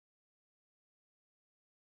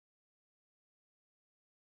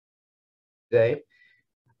today.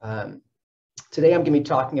 Today I'm going to be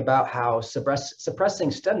talking about how suppressing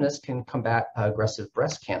stemness can combat aggressive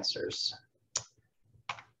breast cancers.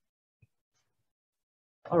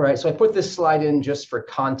 All right, so I put this slide in just for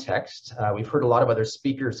context. We've heard a lot of other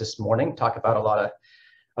speakers this morning talk about a lot of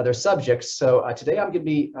other subjects. So today I'm going to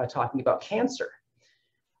be talking about cancer.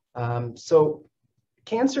 So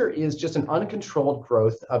cancer is just an uncontrolled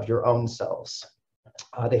growth of your own cells.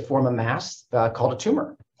 They form a mass called a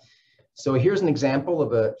tumor. So here's an example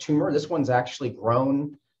of a tumor. This one's actually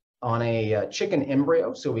grown on a chicken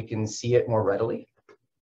embryo, so we can see it more readily.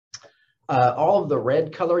 All of the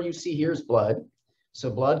red color you see here is blood. So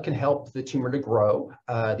blood can help the tumor to grow.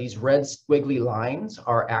 These red squiggly lines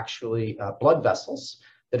are actually blood vessels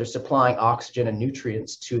that are supplying oxygen and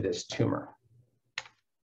nutrients to this tumor.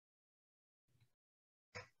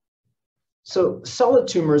 So solid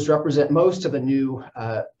tumors represent most of the new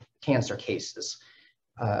cancer cases.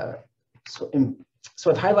 So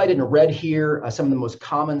I've highlighted in red here some of the most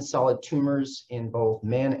common solid tumors in both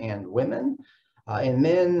men and women. In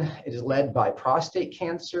men, it is led by prostate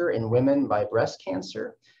cancer, in women by breast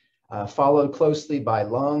cancer, followed closely by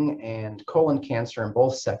lung and colon cancer in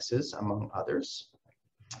both sexes, among others.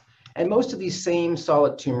 And most of these same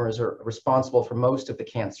solid tumors are responsible for most of the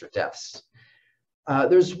cancer deaths.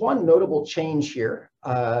 There's one notable change here.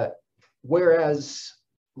 Whereas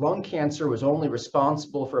lung cancer was only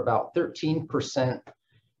responsible for about 13%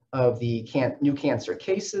 of the new cancer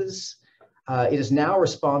cases, it is now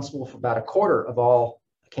responsible for about a quarter of all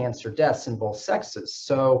cancer deaths in both sexes.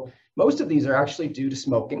 So most of these are actually due to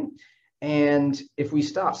smoking. And if we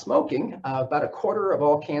stop smoking, about a quarter of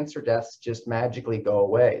all cancer deaths just magically go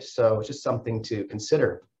away. So it's just something to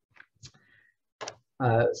consider.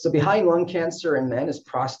 So behind lung cancer in men is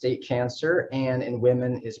prostate cancer, and in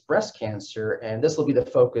women is breast cancer. And this will be the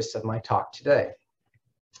focus of my talk today.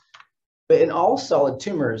 But in all solid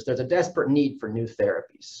tumors, there's a desperate need for new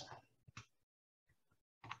therapies.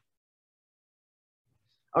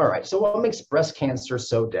 All right, so what makes breast cancer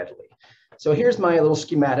so deadly? So here's my little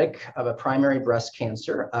schematic of a primary breast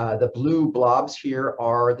cancer. The blue blobs here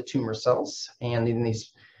are the tumor cells, and then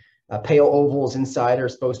these pale ovals inside are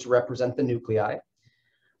supposed to represent the nuclei.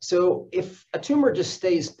 So if a tumor just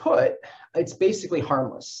stays put, it's basically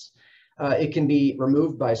harmless. It can be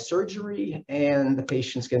removed by surgery, and the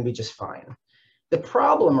patient's going to be just fine. The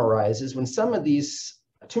problem arises when some of these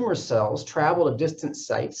tumor cells travel to distant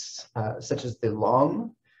sites, such as the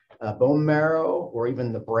lung, bone marrow, or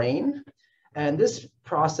even the brain. And this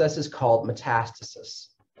process is called metastasis.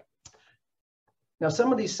 Now,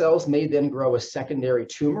 some of these cells may then grow a secondary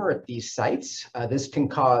tumor at these sites. This can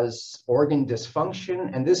cause organ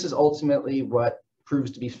dysfunction, and this is ultimately what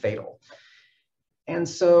proves to be fatal. And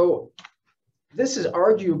so this is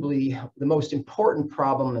arguably the most important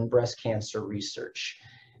problem in breast cancer research.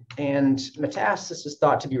 And metastasis is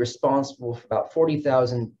thought to be responsible for about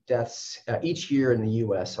 40,000 deaths each year in the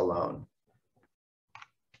US alone.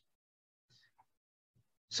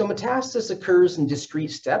 So metastasis occurs in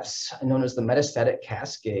discrete steps known as the metastatic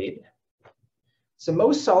cascade. So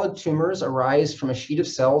most solid tumors arise from a sheet of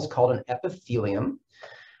cells called an epithelium.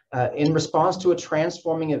 In response to a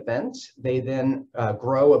transforming event, they then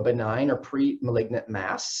grow a benign or pre-malignant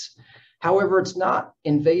mass. However, it's not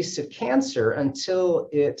invasive cancer until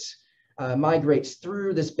it migrates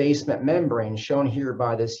through this basement membrane shown here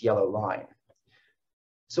by this yellow line.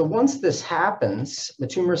 So once this happens, the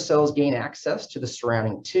tumor cells gain access to the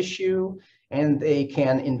surrounding tissue, and they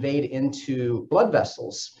can invade into blood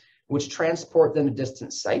vessels, which transport them to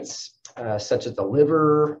distant sites, such as the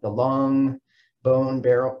liver, the lung, bone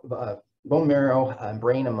marrow, and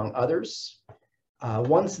brain, among others.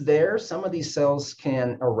 Once there, some of these cells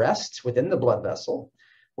can arrest within the blood vessel,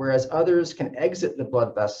 whereas others can exit the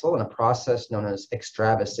blood vessel in a process known as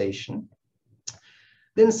extravasation.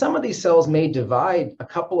 Then some of these cells may divide a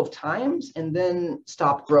couple of times and then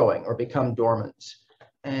stop growing or become dormant.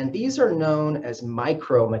 And these are known as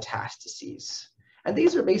micrometastases. And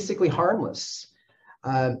these are basically harmless.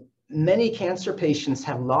 Many cancer patients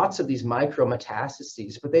have lots of these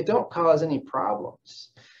micrometastases, but they don't cause any problems.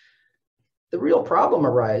 The real problem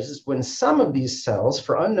arises when some of these cells,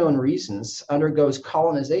 for unknown reasons, undergoes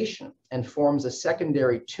colonization and forms a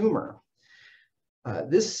secondary tumor.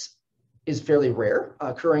 This is fairly rare,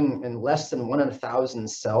 occurring in less than 1 in 1,000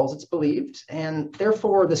 cells, it's believed, and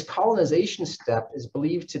therefore this colonization step is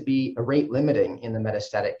believed to be rate limiting in the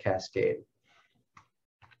metastatic cascade.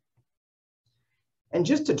 And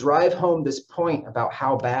just to drive home this point about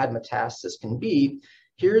how bad metastasis can be,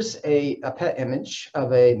 here's a PET image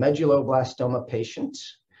of a medulloblastoma patient.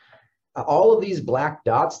 All of these black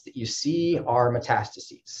dots that you see are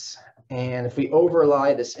metastases. And if we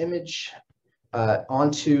overlay this image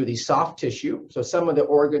onto the soft tissue, so some of the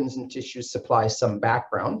organs and tissues supply some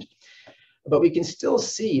background, but we can still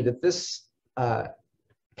see that this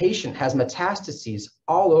patient has metastases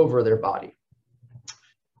all over their body.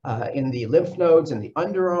 In the lymph nodes in the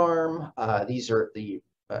underarm, these are the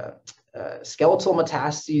skeletal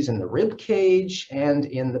metastases in the rib cage and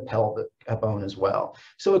in the pelvic bone as well.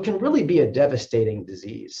 So it can really be a devastating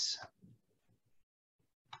disease.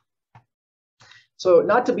 So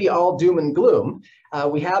not to be all doom and gloom,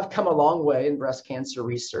 we have come a long way in breast cancer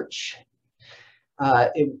research.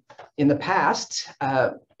 In the past,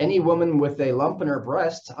 any woman with a lump in her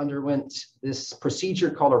breast underwent this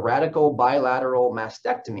procedure called a radical bilateral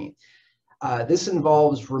mastectomy. This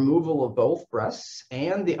involves removal of both breasts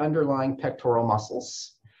and the underlying pectoral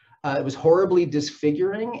muscles. It was horribly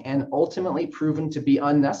disfiguring and ultimately proven to be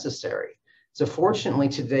unnecessary. So fortunately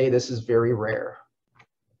today, this is very rare.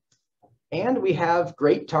 And we have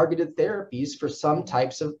great targeted therapies for some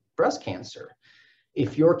types of breast cancer.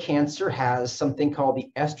 If your cancer has something called the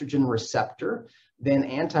estrogen receptor, then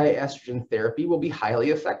anti-estrogen therapy will be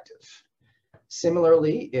highly effective.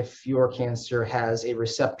 Similarly, if your cancer has a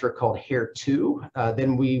receptor called HER2,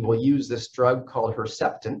 then we will use this drug called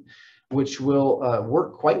Herceptin, which will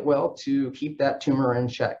work quite well to keep that tumor in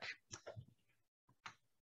check.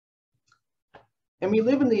 And we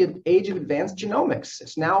live in the age of advanced genomics.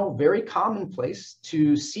 It's now very commonplace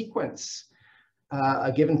to sequence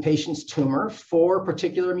a given patient's tumor for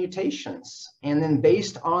particular mutations. And then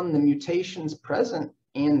based on the mutations present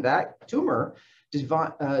in that tumor,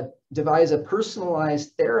 devise a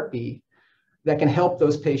personalized therapy that can help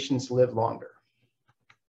those patients live longer.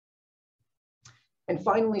 And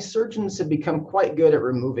finally, surgeons have become quite good at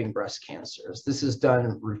removing breast cancers. This is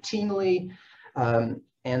done routinely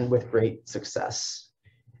and with great success.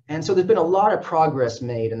 And so there's been a lot of progress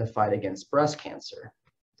made in the fight against breast cancer.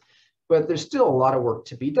 But there's still a lot of work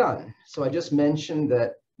to be done. So I just mentioned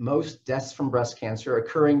that most deaths from breast cancer are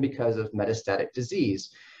occurring because of metastatic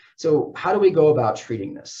disease. So how do we go about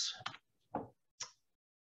treating this?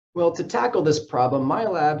 Well, to tackle this problem, my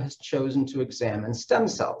lab has chosen to examine stem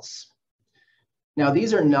cells. Now,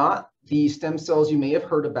 these are not the stem cells you may have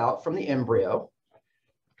heard about from the embryo.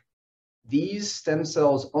 These stem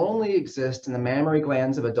cells only exist in the mammary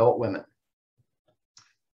glands of adult women.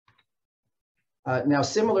 Now,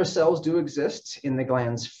 similar cells do exist in the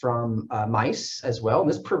glands from mice as well. And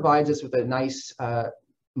this provides us with a nice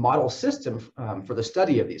model system for the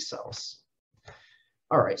study of these cells.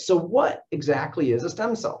 All right, so what exactly is a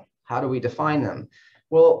stem cell? How do we define them?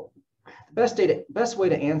 Well, the best way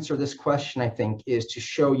to answer this question, I think, is to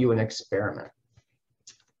show you an experiment.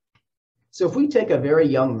 So if we take a very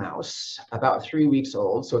young mouse, about 3 weeks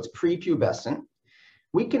old, so it's prepubescent,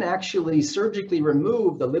 we can actually surgically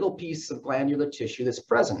remove the little piece of glandular tissue that's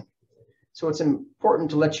present. So it's important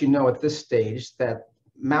to let you know at this stage that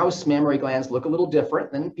mouse mammary glands look a little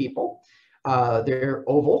different than people. They're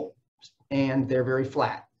oval and they're very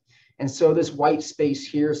flat. And so this white space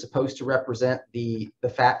here is supposed to represent the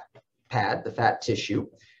fat pad, the fat tissue,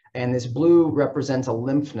 and this blue represents a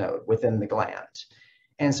lymph node within the gland.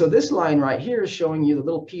 And so this line right here is showing you the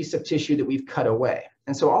little piece of tissue that we've cut away.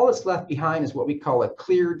 And so all that's left behind is what we call a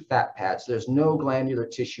cleared fat pad. So there's no glandular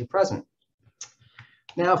tissue present.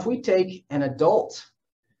 Now, if we take an adult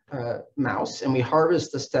mouse and we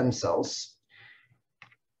harvest the stem cells,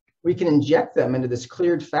 we can inject them into this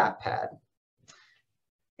cleared fat pad.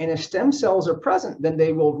 And if stem cells are present, then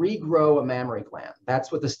they will regrow a mammary gland.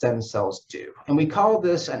 That's what the stem cells do. And we call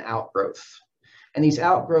this an outgrowth. And these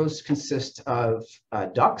outgrowths consist of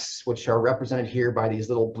ducts, which are represented here by these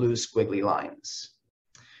little blue squiggly lines.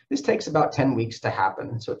 This takes about 10 weeks to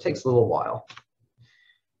happen, so it takes a little while.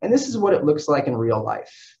 And this is what it looks like in real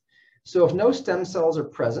life. So if no stem cells are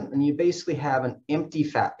present, then you basically have an empty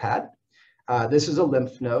fat pad. This is a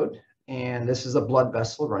lymph node, and this is a blood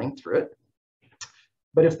vessel running through it.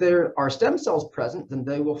 But if there are stem cells present, then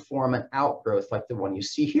they will form an outgrowth like the one you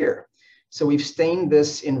see here. So we've stained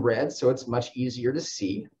this in red, so it's much easier to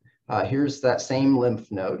see. Here's that same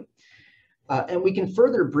lymph node. And we can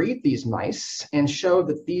further breed these mice and show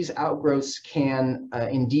that these outgrowths can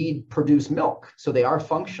indeed produce milk, so they are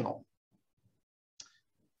functional.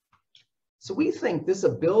 So we think this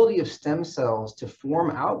ability of stem cells to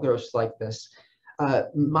form outgrowths like this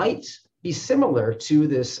might be similar to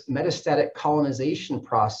this metastatic colonization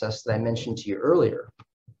process that I mentioned to you earlier.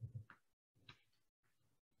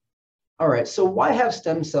 All right, so why have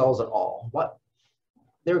stem cells at all?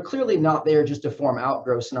 they're clearly not there just to form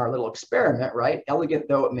outgrowths in our little experiment, right? Elegant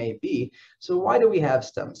though it may be. So why do we have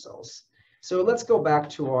stem cells? So let's go back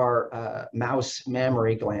to our mouse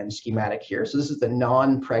mammary gland schematic here. So this is the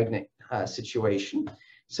non-pregnant situation.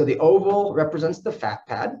 So the oval represents the fat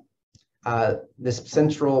pad. This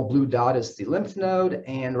central blue dot is the lymph node.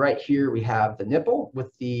 And right here we have the nipple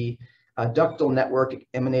with the ductal network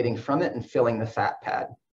emanating from it and filling the fat pad.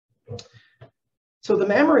 So the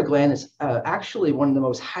mammary gland is actually one of the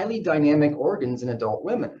most highly dynamic organs in adult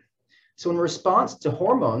women. So in response to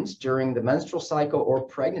hormones during the menstrual cycle or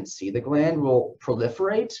pregnancy, the gland will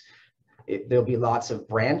proliferate. There'll be lots of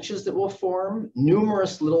branches that will form.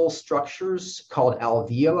 Numerous little structures called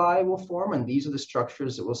alveoli will form, and these are the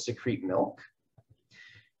structures that will secrete milk.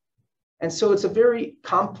 And so it's a very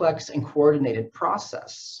complex and coordinated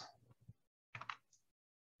process.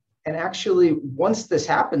 And actually, once this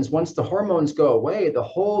happens, once the hormones go away, the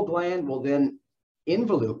whole gland will then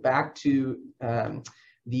involute back to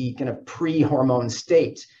the kind of pre-hormone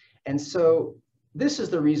state. And so this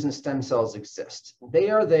is the reason stem cells exist.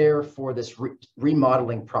 They are there for this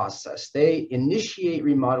remodeling process. They initiate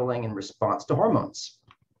remodeling in response to hormones.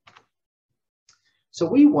 So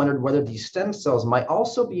we wondered whether these stem cells might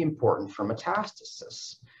also be important for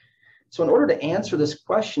metastasis. So in order to answer this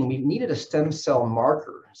question, we needed a stem cell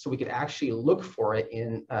marker so we could actually look for it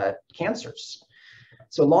in cancers.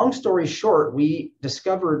 So long story short, we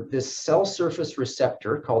discovered this cell surface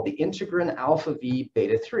receptor called the integrin alpha V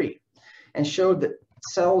beta 3 and showed that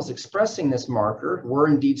cells expressing this marker were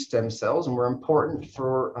indeed stem cells and were important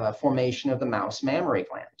for formation of the mouse mammary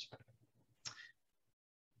gland.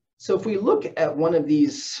 So if we look at one of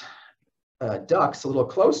these ducts a little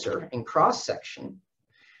closer in cross section,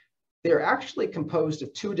 they're actually composed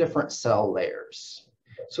of two different cell layers.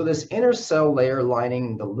 So this inner cell layer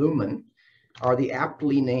lining the lumen are the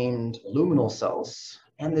aptly named luminal cells,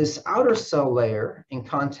 and this outer cell layer in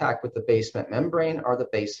contact with the basement membrane are the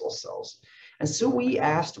basal cells. And so we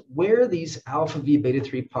asked where these alpha V beta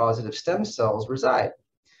 3 positive stem cells reside.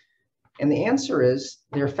 And the answer is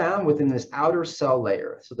they're found within this outer cell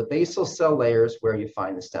layer. So the basal cell layer is where you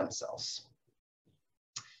find the stem cells.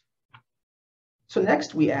 So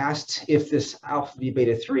next we asked if this alpha V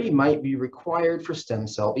beta 3 might be required for stem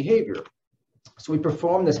cell behavior. So we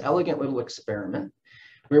performed this elegant little experiment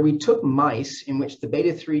where we took mice in which the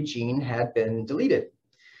beta 3 gene had been deleted.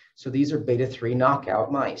 So these are beta 3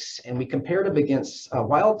 knockout mice, and we compared them against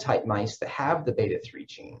wild type mice that have the beta 3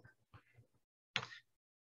 gene.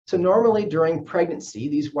 So normally during pregnancy,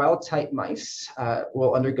 these wild type mice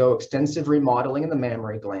will undergo extensive remodeling in the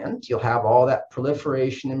mammary gland. You'll have all that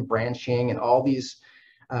proliferation and branching, and all these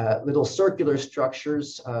little circular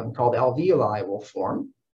structures called alveoli will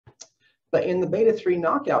form. But in the beta 3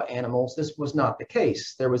 knockout animals, this was not the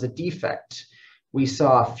case. There was a defect. We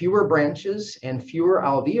saw fewer branches and fewer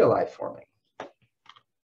alveoli forming.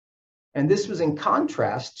 And this was in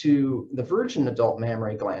contrast to the virgin adult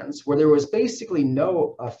mammary glands, where there was basically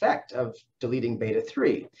no effect of deleting beta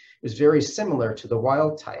 3. It was very similar to the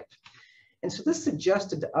wild type. And so this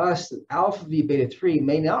suggested to us that alpha V beta 3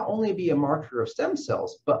 may not only be a marker of stem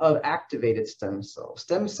cells, but of activated stem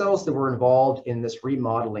cells that were involved in this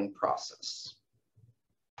remodeling process.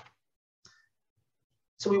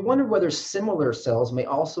 So we wondered whether similar cells may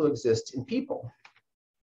also exist in people.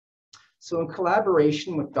 So in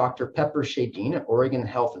collaboration with Dr. Pepper Shadeen at Oregon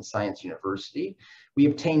Health and Science University, we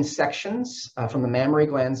obtained sections from the mammary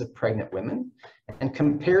glands of pregnant women and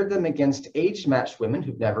compared them against age-matched women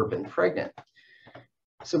who've never been pregnant.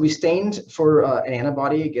 So we stained for an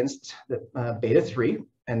antibody against the beta 3,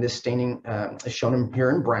 and this staining is shown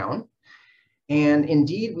here in brown. And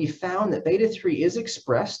indeed, we found that beta 3 is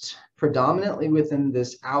expressed predominantly within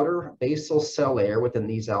this outer basal cell layer within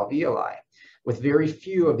these alveoli, with very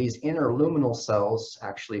few of these inner luminal cells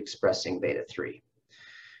actually expressing beta 3.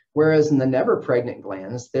 Whereas in the never pregnant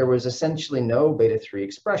glands, there was essentially no beta 3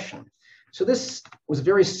 expression. So this was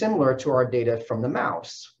very similar to our data from the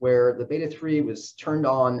mouse, where the beta 3 was turned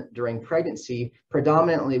on during pregnancy,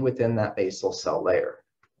 predominantly within that basal cell layer.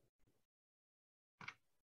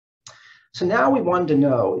 So now we wanted to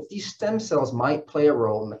know if these stem cells might play a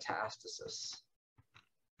role in metastasis.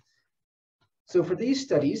 So for these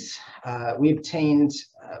studies, we obtained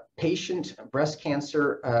patient breast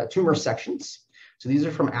cancer tumor sections. So these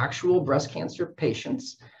are from actual breast cancer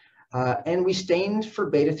patients. And we stained for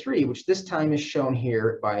beta 3, which this time is shown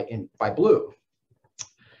here by blue.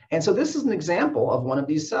 And so this is an example of one of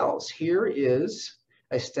these cells. Here is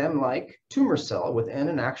a stem-like tumor cell within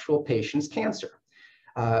an actual patient's cancer.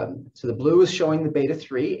 So the blue is showing the beta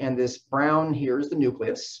 3, and this brown here is the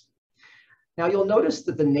nucleus. Now you'll notice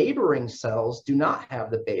that the neighboring cells do not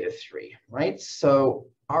have the beta-3, right? So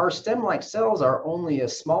our stem-like cells are only a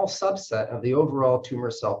small subset of the overall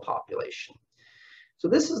tumor cell population. So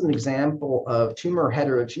this is an example of tumor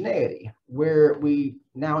heterogeneity, where we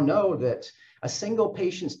now know that a single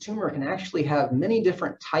patient's tumor can actually have many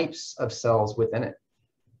different types of cells within it.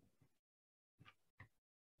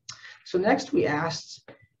 So next we asked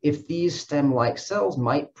if these stem-like cells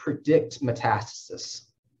might predict metastasis.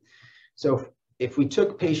 So if we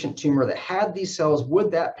took a patient tumor that had these cells,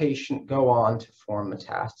 would that patient go on to form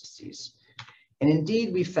metastases? And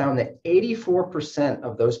indeed, we found that 84%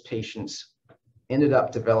 of those patients ended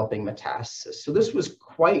up developing metastasis. So this was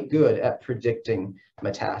quite good at predicting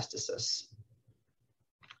metastasis.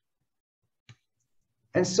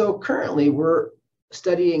 And so currently we're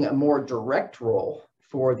studying a more direct role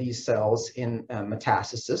for these cells in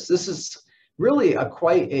metastasis. This is really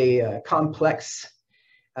quite a complex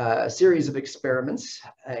series of experiments.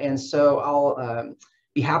 And so I'll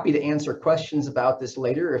be happy to answer questions about this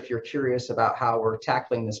later if you're curious about how we're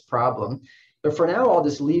tackling this problem. But for now, I'll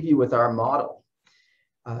just leave you with our model.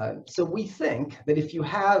 So we think that if you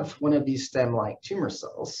have one of these stem-like tumor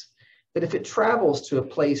cells, that if it travels to a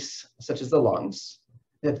place such as the lungs,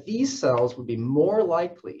 that these cells would be more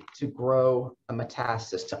likely to grow a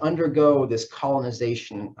metastasis, to undergo this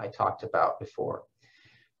colonization I talked about before.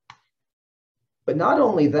 But not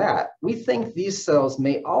only that, we think these cells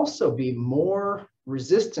may also be more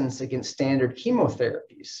resistant against standard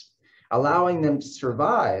chemotherapies, allowing them to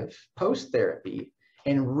survive post-therapy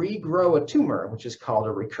and regrow a tumor, which is called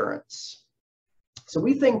a recurrence. So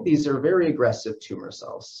we think these are very aggressive tumor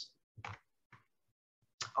cells.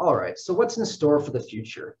 All right, so what's in store for the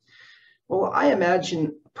future? Well, I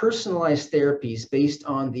imagine personalized therapies based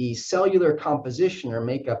on the cellular composition or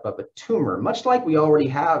makeup of a tumor, much like we already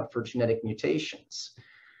have for genetic mutations.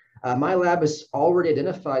 My lab has already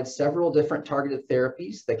identified several different targeted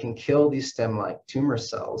therapies that can kill these stem-like tumor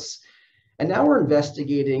cells. And now we're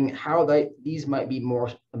investigating how these might be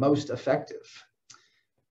most effective.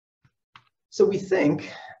 So we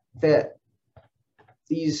think that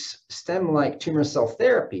these stem-like tumor cell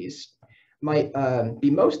therapies might be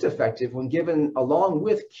most effective when given along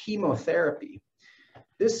with chemotherapy.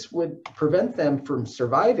 This would prevent them from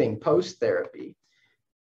surviving post-therapy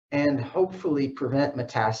and hopefully prevent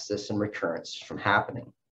metastasis and recurrence from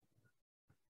happening.